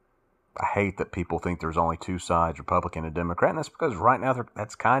 I hate that people think there's only 2 sides, Republican and Democrat, and that's because right now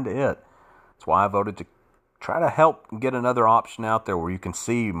that's kind of it. That's why I voted to try to help get another option out there where you can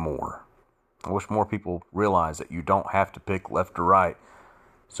see more. I wish more people realize that you don't have to pick left or right.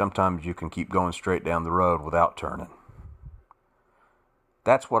 Sometimes you can keep going straight down the road without turning.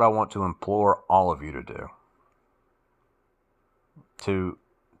 That's what I want to implore all of you to do. To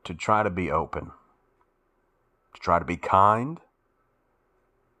try to be open. To try to be kind.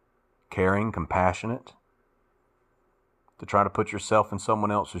 Caring, compassionate, to try to put yourself in someone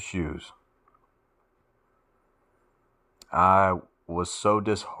else's shoes. I was so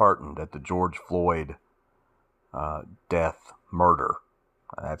disheartened at the George Floyd murder.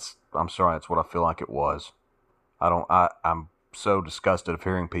 I'm sorry, that's what I feel like it was. I'm so disgusted of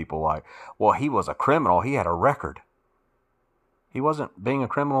hearing people like, well, he was a criminal, he had a record. He wasn't being a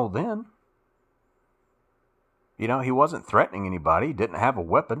criminal then. He wasn't threatening anybody. He didn't have a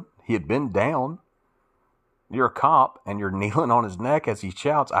weapon. He had been down. You're a cop, and you're kneeling on his neck as he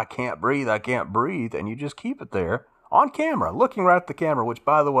shouts, I can't breathe, and you just keep it there on camera, looking right at the camera, which,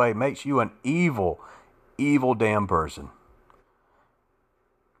 by the way, makes you an evil, evil damn person.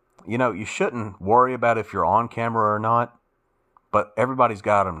 You shouldn't worry about if you're on camera or not, but everybody's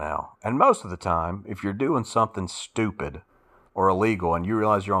got them now. And most of the time, if you're doing something stupid or illegal and you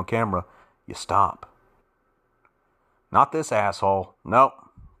realize you're on camera, you stop. Not this asshole. Nope,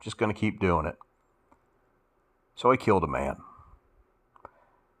 just going to keep doing it. So he killed a man.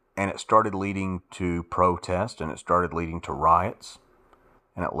 And it started leading to protest, and it started leading to riots,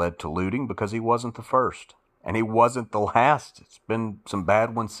 and it led to looting because he wasn't the first. And he wasn't the last. It's been some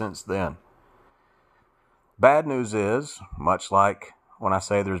bad ones since then. Bad news is, much like when I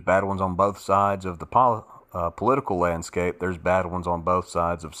say there's bad ones on both sides of the political landscape, there's bad ones on both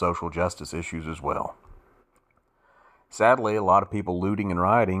sides of social justice issues as well. Sadly, a lot of people looting and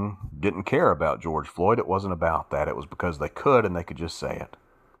rioting didn't care about George Floyd. It wasn't about that. It was because they could and they could just say it.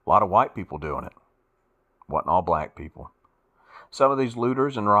 A lot of white people doing it. Wasn't all black people. Some of these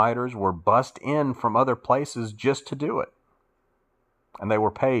looters and rioters were bussed in from other places just to do it. And they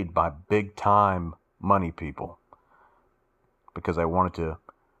were paid by big-time money people because they wanted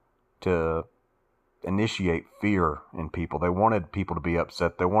to initiate fear in people. They wanted people to be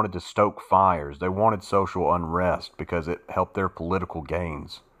upset. They wanted to stoke fires. They wanted social unrest because it helped their political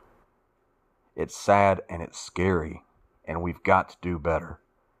gains. It's sad and it's scary, and we've got to do better.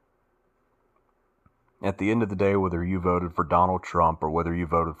 At the end of the day, whether you voted for Donald Trump or whether you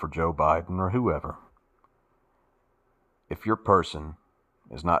voted for Joe Biden or whoever, if your person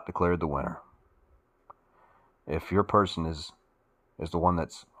is not declared the winner, if your person is the one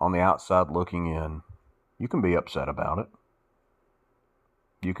that's on the outside looking in, you can be upset about it.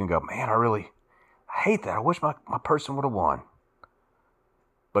 You can go, man, I hate that. I wish my person would have won.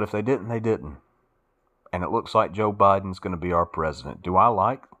 But if they didn't, they didn't. And it looks like Joe Biden's going to be our president. Do I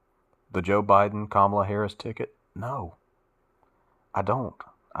like the Joe Biden-Kamala Harris ticket? No, I don't.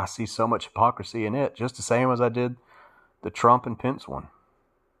 I see so much hypocrisy in it, just the same as I did the Trump and Pence one.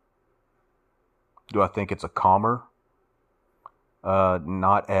 Do I think it's a calmer,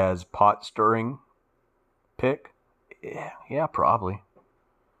 not as pot-stirring pick? Yeah, probably.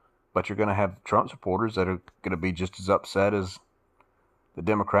 But you're going to have Trump supporters that are going to be just as upset as the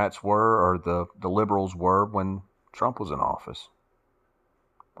Democrats were or the liberals were when Trump was in office.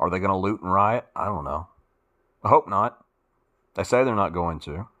 Are they going to loot and riot? I don't know. I hope not. They say they're not going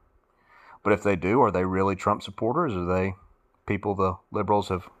to. But if they do, are they really Trump supporters? Or are they people the liberals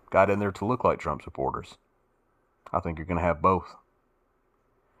have got in there to look like Trump supporters? I think you're going to have both.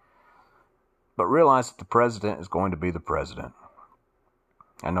 But realize that the president is going to be the president.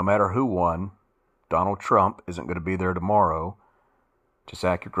 And no matter who won, Donald Trump isn't going to be there tomorrow to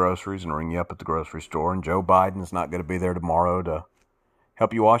sack your groceries and ring you up at the grocery store. And Joe Biden's not going to be there tomorrow to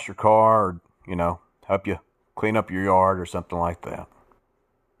help you wash your car or, help you clean up your yard or something like that.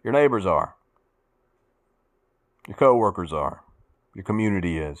 Your neighbors are. Your coworkers are. Your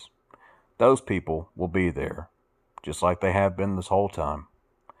community is. Those people will be there, just like they have been this whole time.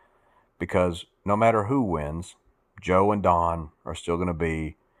 Because no matter who wins, Joe and Don are still going to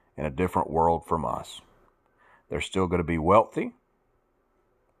be in a different world from us. They're still going to be wealthy,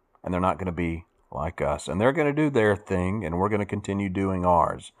 and they're not going to be like us. And they're going to do their thing, and we're going to continue doing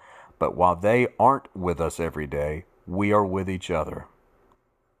ours. But while they aren't with us every day, we are with each other.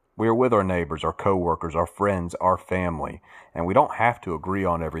 We are with our neighbors, our coworkers, our friends, our family. And we don't have to agree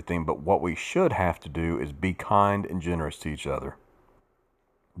on everything, but what we should have to do is be kind and generous to each other.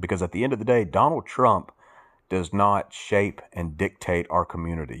 Because at the end of the day, Donald Trump does not shape and dictate our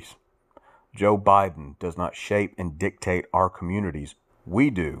communities. Joe Biden does not shape and dictate our communities. We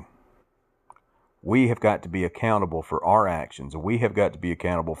do. We have got to be accountable for our actions. We have got to be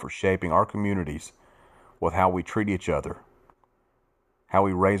accountable for shaping our communities with how we treat each other, how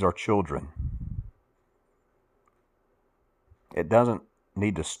we raise our children. It doesn't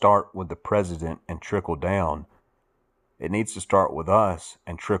need to start with the president and trickle down. It needs to start with us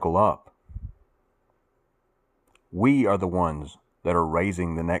and trickle up. We are the ones that are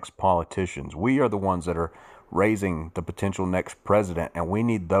raising the next politicians. We are the ones that are raising the potential next president, and we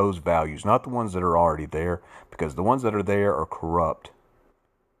need those values, not the ones that are already there, because the ones that are there are corrupt.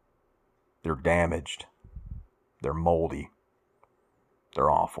 They're damaged. They're moldy.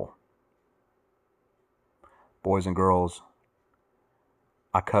 They're awful. Boys and girls,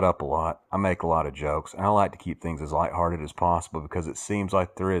 I cut up a lot. I make a lot of jokes, and I like to keep things as lighthearted as possible because it seems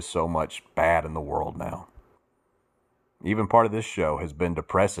like there is so much bad in the world now. Even part of this show has been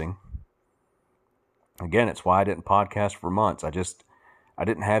depressing. Again, it's why I didn't podcast for months. I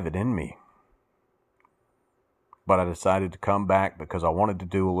didn't have it in me. But I decided to come back because I wanted to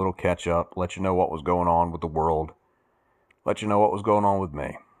do a little catch up, let you know what was going on with the world, let you know what was going on with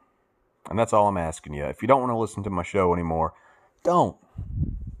me. And that's all I'm asking you. If you don't want to listen to my show anymore, don't.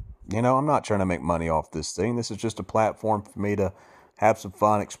 I'm not trying to make money off this thing. This is just a platform for me to have some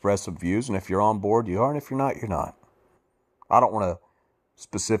fun, express some views. And if you're on board, you are. And if you're not, you're not. I don't want to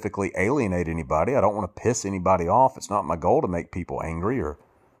specifically alienate anybody. I don't want to piss anybody off. It's not my goal to make people angry or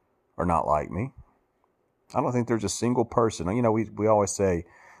not like me. I don't think there's a single person. We always say,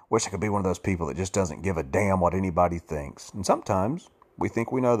 wish I could be one of those people that just doesn't give a damn what anybody thinks. And sometimes we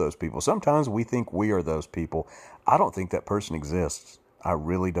think we know those people. Sometimes we think we are those people. I don't think that person exists. I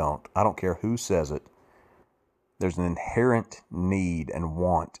really don't. I don't care who says it. There's an inherent need and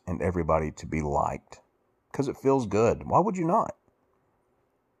want in everybody to be liked because it feels good. Why would you not?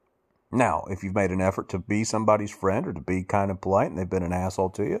 Now, if you've made an effort to be somebody's friend or to be kind of polite and they've been an asshole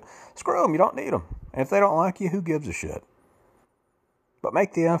to you, screw them. You don't need them. And if they don't like you, who gives a shit? But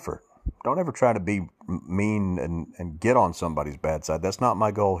make the effort. Don't ever try to be mean and get on somebody's bad side. That's not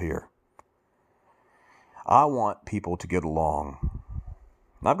my goal here. I want people to get along.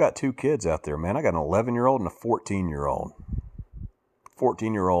 I've got 2 kids out there, man. I got an 11-year-old and a 14-year-old.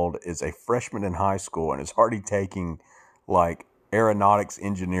 14-year-old is a freshman in high school and is already taking aeronautics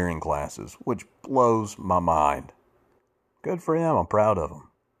engineering classes, which blows my mind. Good for him. I'm proud of him.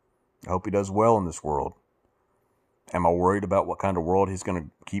 I hope he does well in this world. Am I worried about what kind of world he's going to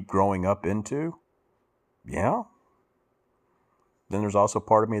keep growing up into? Yeah. Then there's also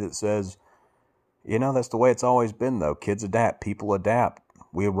part of me that says, that's the way it's always been, though. Kids adapt. People adapt.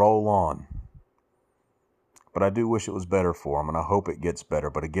 We roll on. But I do wish it was better for him, and I hope it gets better.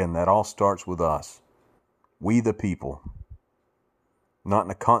 But again, that all starts with us. We the people. Not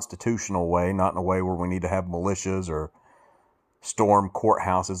in a constitutional way, not in a way where we need to have militias or storm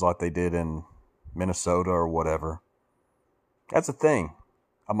courthouses like they did in Minnesota or whatever. That's the thing.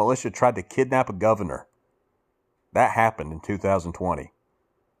 A militia tried to kidnap a governor. That happened in 2020.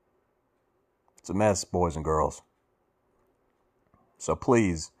 It's a mess, boys and girls. So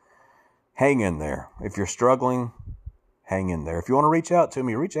please, hang in there. If you're struggling, hang in there. If you want to reach out to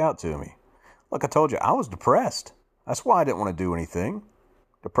me, reach out to me. Like I told you, I was depressed. That's why I didn't want to do anything.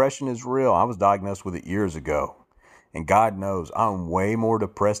 Depression is real. I was diagnosed with it years ago. And God knows I'm way more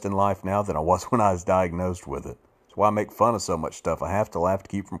depressed in life now than I was when I was diagnosed with it. That's why I make fun of so much stuff. I have to laugh to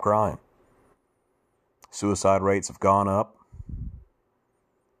keep from crying. Suicide rates have gone up.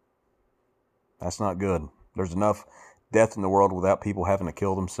 That's not good. There's enough death in the world without people having to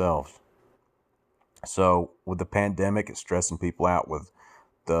kill themselves. So with the pandemic, it's stressing people out. With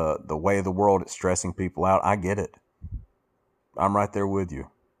the way of the world, it's stressing people out. I get it. I'm right there with you.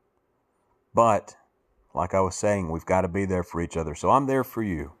 But like I was saying, we've got to be there for each other. So I'm there for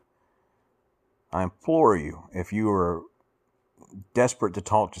you. I implore you, if you are desperate to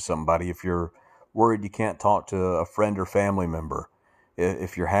talk to somebody, if you're worried you can't talk to a friend or family member,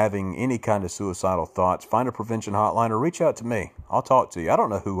 if you're having any kind of suicidal thoughts, find a prevention hotline or reach out to me. I'll talk to you. I don't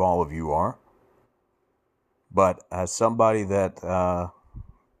know who all of you are. But as somebody that,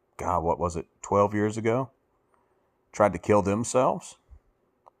 12 years ago, tried to kill themselves,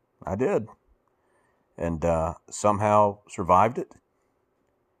 I did. And somehow survived it.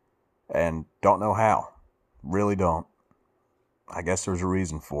 And don't know how. Really don't. I guess there's a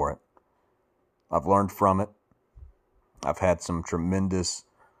reason for it. I've learned from it. I've had some tremendous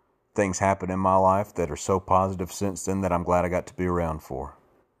things happen in my life that are so positive since then that I'm glad I got to be around for.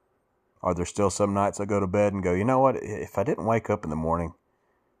 Are there still some nights I go to bed and go, you know what? If I didn't wake up in the morning,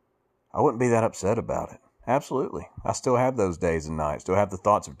 I wouldn't be that upset about it. Absolutely. I still have those days and nights. Do I have the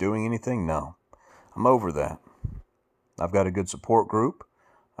thoughts of doing anything? No. I'm over that. I've got a good support group.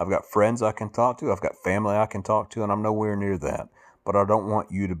 I've got friends I can talk to. I've got family I can talk to, and I'm nowhere near that. But I don't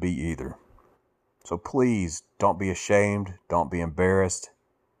want you to be either. So please don't be ashamed. Don't be embarrassed.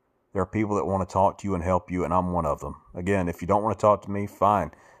 There are people that want to talk to you and help you, and I'm one of them. Again, if you don't want to talk to me,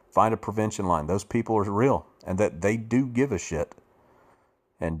 fine. Find a prevention line. Those people are real, and that they do give a shit.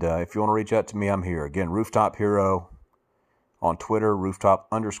 And if you want to reach out to me, I'm here. Again, Rooftop Hero on Twitter,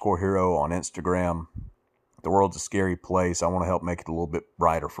 Rooftop_Hero on Instagram. The world's a scary place. I want to help make it a little bit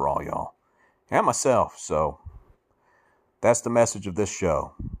brighter for all y'all. And myself. So that's the message of this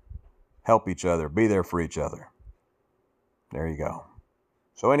show. Help each other. Be there for each other. There you go.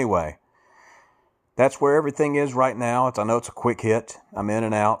 So anyway, that's where everything is right now. I know it's a quick hit. I'm in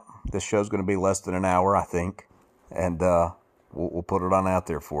and out. This show's going to be less than an hour, I think. And we'll put it on out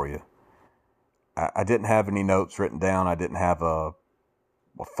there for you. I didn't have any notes written down. I didn't have a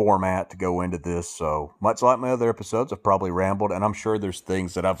a format to go into this. So much like my other episodes, I've probably rambled, and I'm sure there's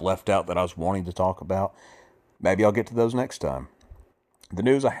things that I've left out that I was wanting to talk about. Maybe I'll get to those next time. The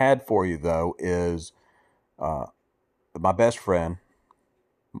news I had for you, though, is my best friend,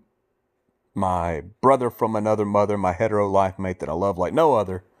 my brother from another mother, my hetero life mate that I love like no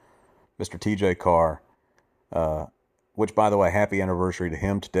other, Mr. TJ Carr, which, by the way, happy anniversary to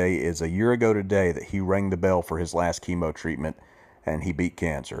him. Today is a year ago today that he rang the bell for his last chemo treatment, and he beat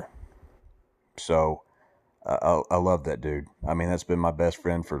cancer. So I love that dude. I mean, that's been my best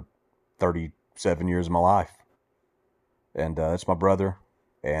friend for 37 years of my life. And that's my brother.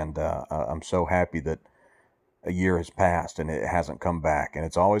 And I'm so happy that a year has passed and it hasn't come back. And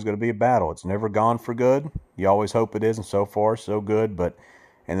it's always going to be a battle. It's never gone for good. You always hope it is, and so far, so good. But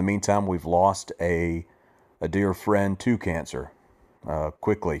in the meantime, we've lost a dear friend to cancer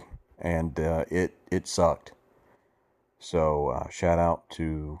quickly. And it sucked. So shout out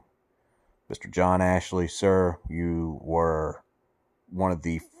to Mr. John Ashley, sir. You were one of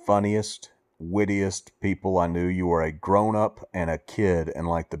the funniest, wittiest people I knew. You were a grown-up and a kid, and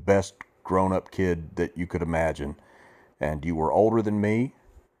like the best grown-up kid that you could imagine. And you were older than me,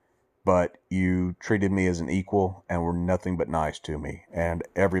 but you treated me as an equal and were nothing but nice to me. And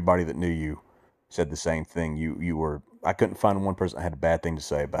everybody that knew you said the same thing. You were, I couldn't find one person that had a bad thing to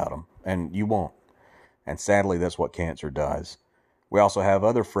say about him, and you won't. And sadly, that's what cancer does. We also have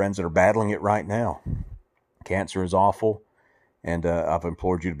other friends that are battling it right now. Cancer is awful. And I've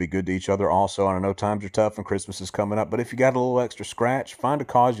implored you to be good to each other also. And I know times are tough and Christmas is coming up. But if you got a little extra scratch, find a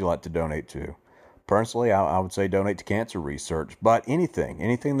cause you like to donate to. Personally, I would say donate to cancer research. But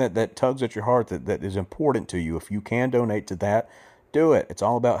anything that tugs at your heart that is important to you, if you can donate to that, do it. It's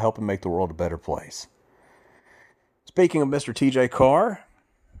all about helping make the world a better place. Speaking of Mr. TJ Carr,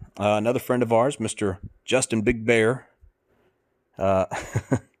 another friend of ours, Mr. Justin Big Bear,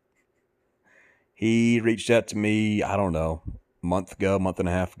 he reached out to me, I don't know, month and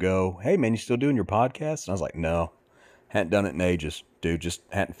a half ago. Hey, man, you still doing your podcast? And I was like, no, hadn't done it in ages, dude. Just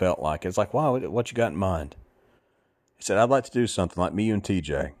hadn't felt like it. It's like, wow, what you got in mind? He said, I'd like to do something like me, you, and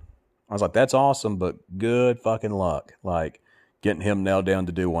TJ. I was like, that's awesome, but good fucking luck. Like, getting him nailed down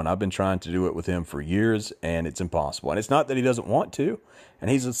to do one. I've been trying to do it with him for years, and it's impossible. And it's not that he doesn't want to. And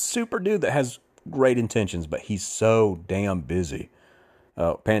he's a super dude that has great intentions, but he's so damn busy.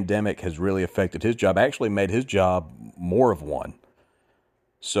 Pandemic has really affected his job. Actually made his job more of one.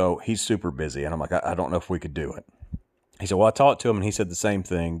 So he's super busy. And I'm like, I don't know if we could do it. He said, well, I talked to him and he said the same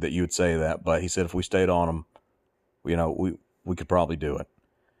thing, that you would say that. But he said, if we stayed on him, we could probably do it.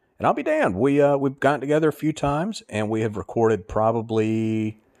 And I'll be damned. We've gotten together a few times and we have recorded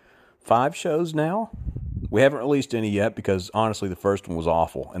probably 5 shows now. We haven't released any yet because honestly, the first one was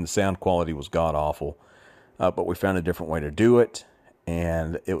awful and the sound quality was god awful. But we found a different way to do it.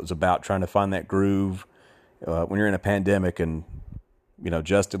 And it was about trying to find that groove when you're in a pandemic and,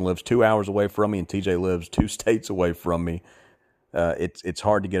 Justin lives 2 hours away from me and TJ lives 2 states away from me. It's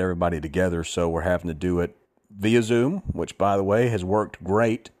hard to get everybody together. So we're having to do it via Zoom, which by the way has worked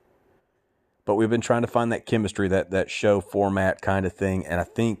great. But we've been trying to find that chemistry, that show format kind of thing. And I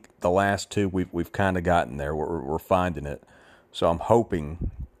think the last 2 we've kind of gotten there. We're finding it. So I'm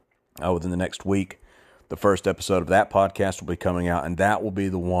hoping within the next week, the first episode of that podcast will be coming out, and that will be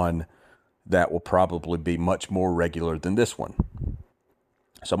the one that will probably be much more regular than this one.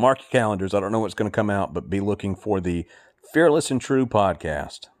 So mark your calendars. I don't know what's going to come out, but be looking for the Fearless and True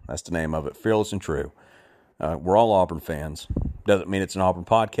podcast. That's the name of it, Fearless and True. We're all Auburn fans. Doesn't mean it's an Auburn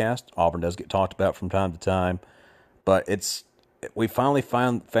podcast. Auburn does get talked about from time to time, but we finally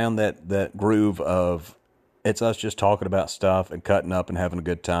found that groove of it's us just talking about stuff and cutting up and having a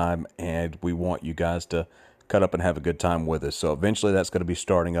good time, and we want you guys to cut up and have a good time with us. So eventually that's going to be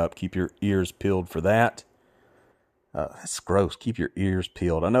starting up. Keep your ears peeled for that. That's gross. Keep your ears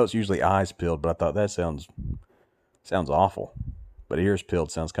peeled. I know it's usually eyes peeled, but I thought that sounds awful. But ears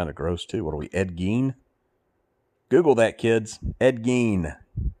peeled sounds kind of gross too. What are we, Ed Gein? Google that, kids. Ed Gein.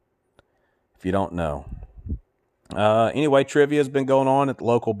 If you don't know. Anyway, trivia has been going on at the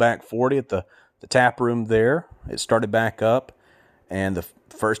local back 40 at the tap room there. It started back up, and the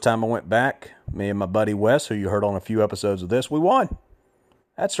first time I went back, me and my buddy Wes, who you heard on a few episodes of this, we won.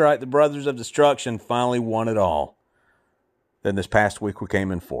 That's right, the Brothers of Destruction finally won it all. Then this past week we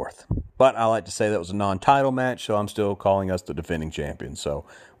came in 4th. But I like to say that was a non-title match, so I'm still calling us the defending champions. So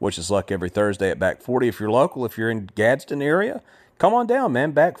wish us luck every Thursday at back 40. If you're local, if you're in Gadsden area, come on down,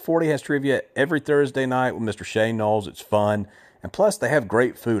 man. Back 40 has trivia every Thursday night with Mr. Shane Knowles. It's fun. And plus, they have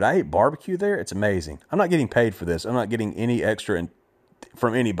great food. I ate barbecue there. It's amazing. I'm not getting paid for this. I'm not getting any extra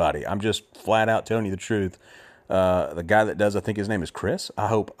from anybody. I'm just flat out telling you the truth. The guy that does, I think his name is Chris. I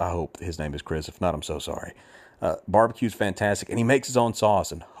hope his name is Chris. If not, I'm so sorry. Barbecue's fantastic, and he makes his own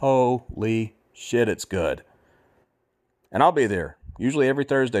sauce, and holy shit, it's good. And I'll be there, usually every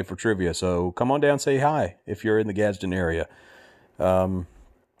Thursday for trivia, so come on down and say hi if you're in the Gadsden area.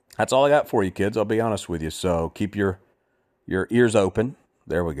 That's all I got for you, kids. I'll be honest with you, so keep your ears open.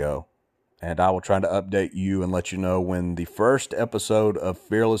 There we go. And I will try to update you and let you know when the first episode of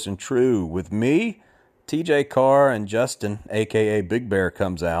Fearless and True with me, TJ Carr, and Justin, a.k.a. Big Bear,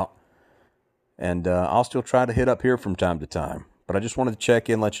 comes out. And I'll still try to hit up here from time to time. But I just wanted to check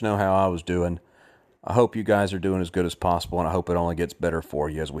in, let you know how I was doing. I hope you guys are doing as good as possible, and I hope it only gets better for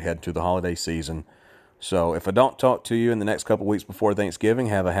you as we head into the holiday season. So if I don't talk to you in the next couple weeks before Thanksgiving,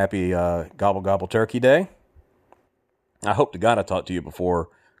 have a happy Gobble Gobble Turkey Day. I hope to God I talk to you before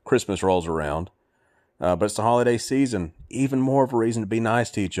Christmas rolls around. But it's the holiday season. Even more of a reason to be nice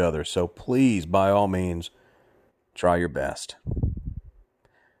to each other. So please, by all means, try your best.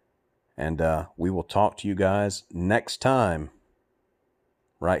 And we will talk to you guys next time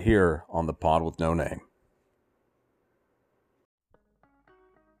right here on the Pod with No Name.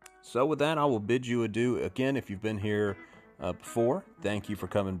 So with that, I will bid you adieu. Again, if you've been here before, thank you for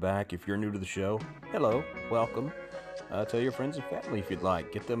coming back. If you're new to the show, hello, welcome. Tell your friends and family if you'd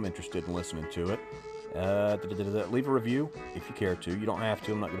like. Get them interested in listening to it. Leave a review if you care to. You don't have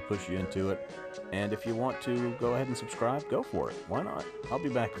to. I'm not going to push you into it. And if you want to go ahead and subscribe, go for it. Why not? I'll be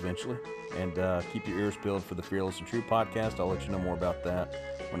back eventually. And keep your ears peeled for the Fearless and True podcast. I'll let you know more about that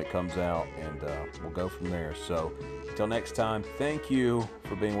when it comes out. And we'll go from there. So until next time, thank you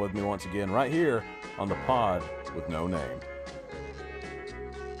for being with me once again right here on the Pod with No Name.